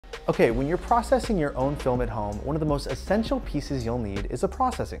Okay, when you're processing your own film at home, one of the most essential pieces you'll need is a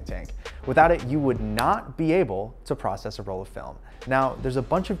processing tank. Without it, you would not be able to process a roll of film. Now, there's a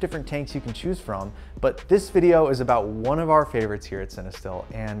bunch of different tanks you can choose from, but this video is about one of our favorites here at CineStill,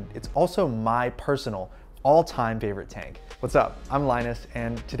 and it's also my personal all-time favorite tank. What's up? I'm Linus,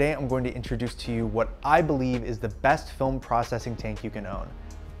 and today I'm going to introduce to you what I believe is the best film processing tank you can own,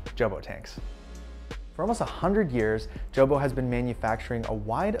 JOBO tanks. For almost 100 years, JOBO has been manufacturing a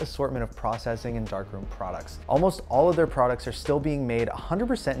wide assortment of processing and darkroom products. Almost all of their products are still being made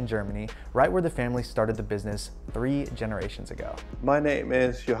 100% in Germany, right where the family started the business 3 generations ago. My name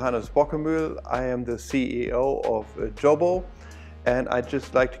is Johannes Bockemühl. I am the CEO of JOBO, and I'd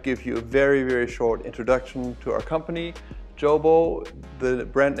just like to give you a very short introduction to our company. JOBO, the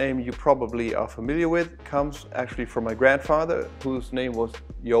brand name you probably are familiar with, comes actually from my grandfather, whose name was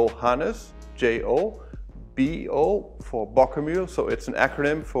Johannes, J-O-B-O for Bockemühl, so it's an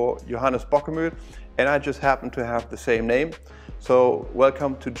acronym for Johannes Bockemühl, and I just happen to have the same name. So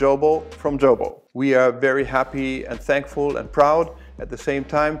welcome to JOBO from JOBO. We are very happy and thankful and proud at the same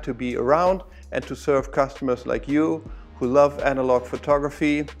time to be around and to serve customers like you who love analog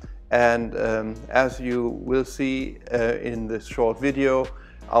photography. And as you will see in this short video,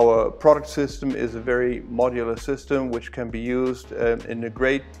 our product system is a very modular system which can be used in a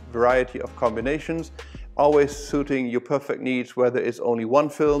great variety of combinations, always suiting your perfect needs, whether it's only one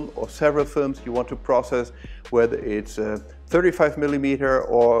film or several films you want to process, whether it's 35mm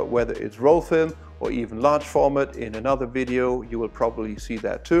or whether it's roll film or even large format. In another video you will probably see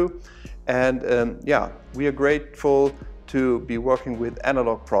that too. And yeah, we are grateful to be working with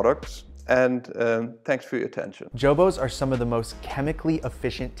analog products. And thanks for your attention. JOBOs are some of the most chemically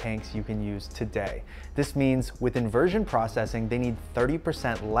efficient tanks you can use today. This means with inversion processing, they need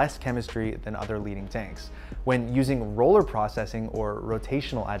 30% less chemistry than other leading tanks. When using roller processing or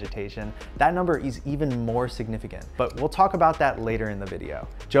rotational agitation, that number is even more significant, but we'll talk about that later in the video.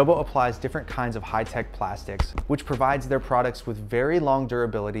 JOBO applies different kinds of high-tech plastics, which provides their products with very long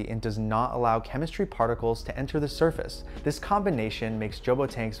durability and does not allow chemistry particles to enter the surface. This combination makes JOBO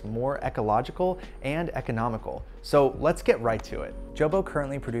tanks more ecological and economical. So let's get right to it. JOBO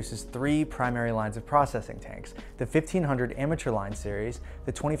currently produces 3 primary lines of processing tanks: the 1500 Amateur line series,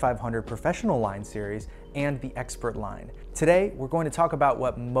 the 2500 Professional line series, and the Expert line. Today, we're going to talk about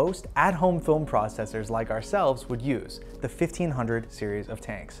what most at-home film processors like ourselves would use, the 1500 series of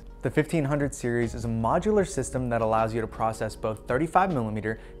tanks. The 1500 series is a modular system that allows you to process both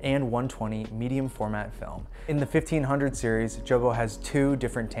 35mm and 120 medium format film. In the 1500 series, JOBO has 2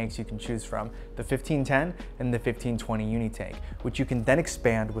 different tanks you can choose from, the 1510 and the 1520 uni tank, which you can then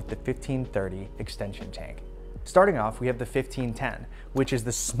expand with the 1530 extension tank. Starting off, we have the 1510, which is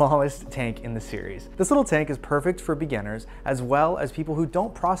the smallest tank in the series. This little tank is perfect for beginners as well as people who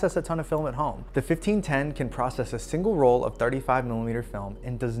don't process a ton of film at home. The 1510 can process a single roll of 35mm film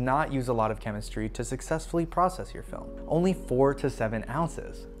and does not use a lot of chemistry to successfully process your film, only 4 to 7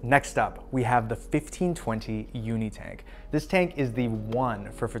 ounces. Next up, we have the 1520 uni tank. This tank is the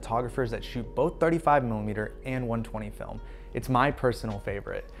one for photographers that shoot both 35mm and 120 film. It's my personal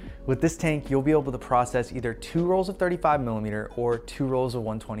favorite. With this tank, you'll be able to process either 2 rolls of 35mm or 2 rolls of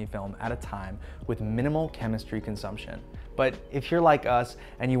 120 film at a time with minimal chemistry consumption. But if you're like us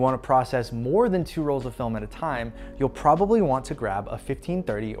and you want to process more than 2 rolls of film at a time, you'll probably want to grab a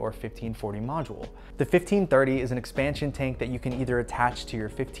 1530 or 1540 module. The 1530 is an expansion tank that you can either attach to your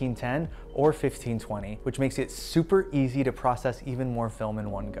 1510 or 1520, which makes it super easy to process even more film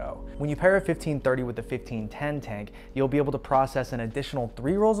in one go. When you pair a 1530 with the 1510 tank, you'll be able to process an additional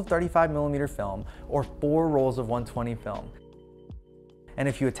 3 rolls of 35mm film or 4 rolls of 120 film. And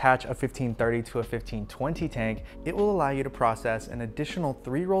if you attach a 1530 to a 1520 tank, it will allow you to process an additional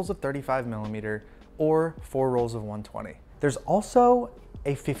 3 rolls of 35mm or 4 rolls of 120. There's also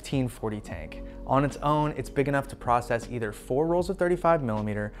a 1540 tank. On its own, it's big enough to process either 4 rolls of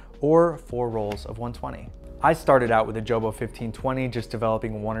 35mm or 4 rolls of 120. I started out with a JOBO 1520, just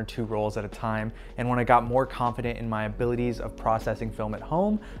developing 1 or 2 rolls at a time, and when I got more confident in my abilities of processing film at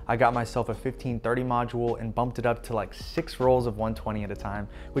home, I got myself a 1530 module and bumped it up to like 6 rolls of 120 at a time,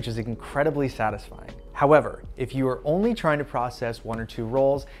 which is incredibly satisfying. However, if you are only trying to process 1 or 2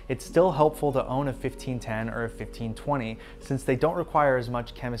 rolls, it's still helpful to own a 1510 or a 1520 since they don't require as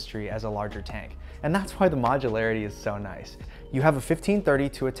much chemistry as a larger tank. And that's why the modularity is so nice. You have a 1530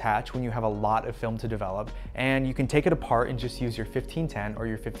 to attach when you have a lot of film to develop, and you can take it apart and just use your 1510 or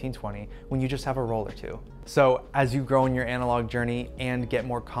your 1520 when you just have a roll or two. So as you grow in your analog journey and get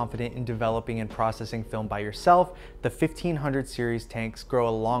more confident in developing and processing film by yourself, the 1500 series tanks grow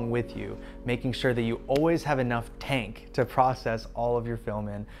along with you, making sure that you always have enough tank to process all of your film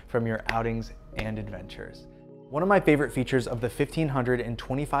in from your outings and adventures. One of my favorite features of the 1500 and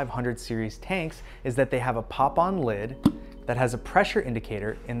 2500 series tanks is that they have a pop-on lid that has a pressure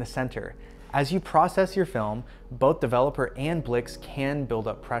indicator in the center. As you process your film, both developer and Blix can build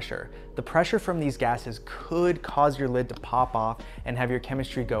up pressure. The pressure from these gases could cause your lid to pop off and have your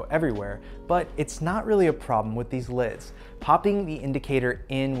chemistry go everywhere, but it's not really a problem with these lids. Popping the indicator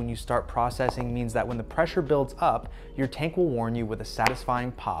in when you start processing means that when the pressure builds up, your tank will warn you with a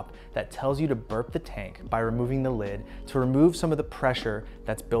satisfying pop that tells you to burp the tank by removing the lid to remove some of the pressure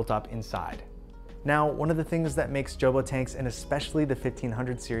that's built up inside. Now, one of the things that makes JOBO tanks, and especially the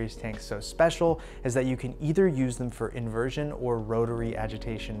 1500 series tanks, so special is that you can either use them for inversion or rotary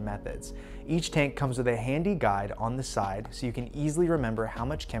agitation methods. Each tank comes with a handy guide on the side so you can easily remember how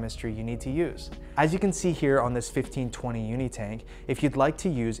much chemistry you need to use. As you can see here on this 1520 uni tank, if you'd like to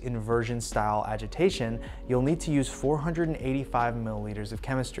use inversion style agitation, you'll need to use 485 milliliters of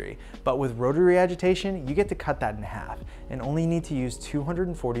chemistry. But with rotary agitation, you get to cut that in half and only need to use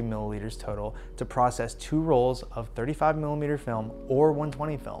 240 milliliters total to process 2 rolls of 35mm film or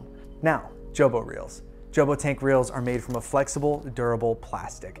 120 film. Now, JOBO reels. JOBO tank reels are made from a flexible, durable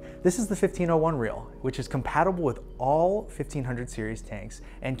plastic. This is the 1501 reel, which is compatible with all 1500 series tanks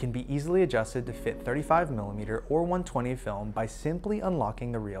and can be easily adjusted to fit 35mm or 120 film by simply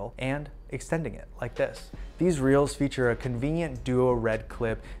unlocking the reel and extending it like this. These reels feature a convenient duo red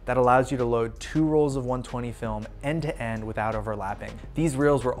clip that allows you to load 2 rolls of 120 film end to end without overlapping. These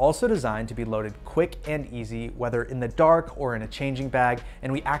reels were also designed to be loaded quick and easy, whether in the dark or in a changing bag,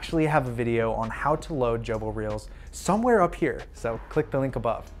 and we actually have a video on how to load JOBO reels somewhere up here, so click the link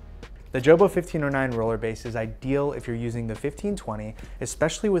above. The JOBO 1509 roller base is ideal if you're using the 1520,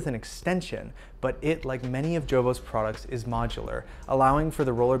 especially with an extension, but it, like many of JOBO's products, is modular, allowing for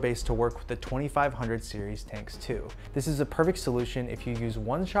the roller base to work with the 2500 series tanks too. This is a perfect solution if you use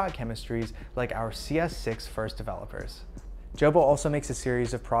one-shot chemistries like our CS6 first developers. JOBO also makes a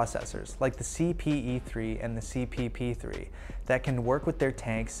series of processors, like the CPE3 and the CPP3, that can work with their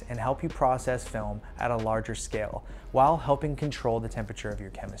tanks and help you process film at a larger scale, while helping control the temperature of your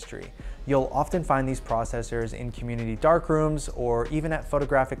chemistry. You'll often find these processors in community darkrooms or even at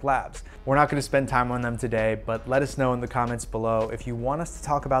photographic labs. We're not going to spend time on them today, but let us know in the comments below if you want us to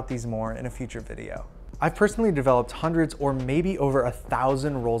talk about these more in a future video. I've personally developed hundreds or maybe over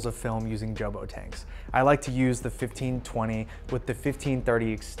 1,000 rolls of film using JOBO tanks. I like to use the 1520 with the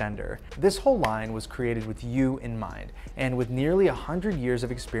 1530 extender. This whole line was created with you in mind, and with nearly 100 years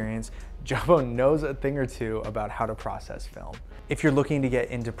of experience, JOBO knows a thing or two about how to process film. If you're looking to get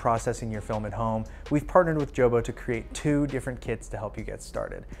into processing your film at home, we've partnered with JOBO to create 2 different kits to help you get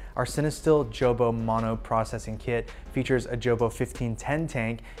started. Our CineStill JOBO Mono Processing Kit features a JOBO 1510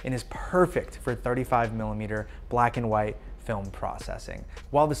 tank and is perfect for 35mm black and white film processing,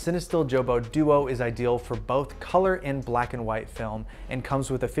 while the CineStill JOBO Duo is ideal for both color and black and white film and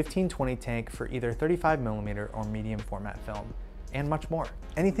comes with a 1520 tank for either 35mm or medium format film, and much more.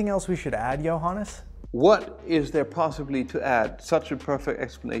 Anything else we should add, Johannes? What is there possibly to add? Such a perfect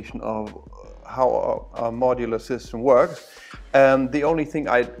explanation of how a modular system works. The only thing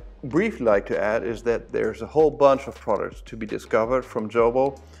I'd briefly like to add is that there's a whole bunch of products to be discovered from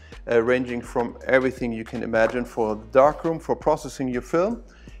JOBO, ranging from everything you can imagine for the darkroom, for processing your film.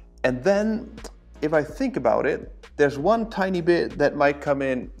 And then, if I think about it, there's one tiny bit that might come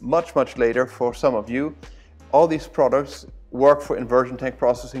in much later for some of you. All these products work for inversion tank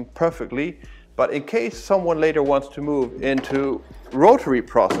processing perfectly, but in case someone later wants to move into rotary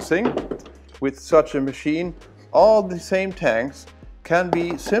processing with such a machine, all the same tanks can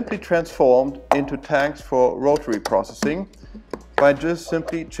be simply transformed into tanks for rotary processing by just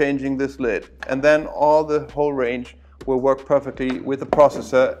simply changing this lid. And then the whole range will work perfectly with the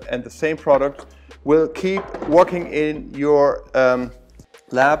processor, and the same product will keep working in your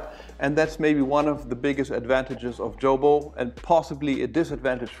lab. And that's maybe one of the biggest advantages of JOBO, and possibly a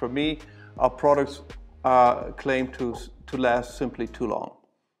disadvantage for me. Our products are claimed to last simply too long.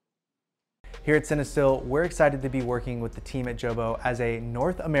 Here at CineStill, we're excited to be working with the team at JOBO as a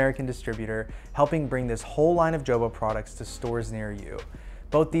North American distributor, helping bring this whole line of JOBO products to stores near you.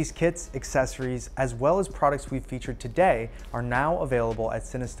 Both these kits, accessories, as well as products we've featured today are now available at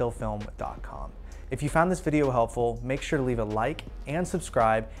CineStillFilm.com. If you found this video helpful, make sure to leave a like and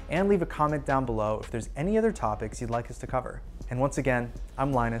subscribe, and leave a comment down below if there's any other topics you'd like us to cover. And once again,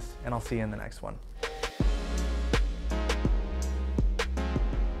 I'm Linus, and I'll see you in the next one.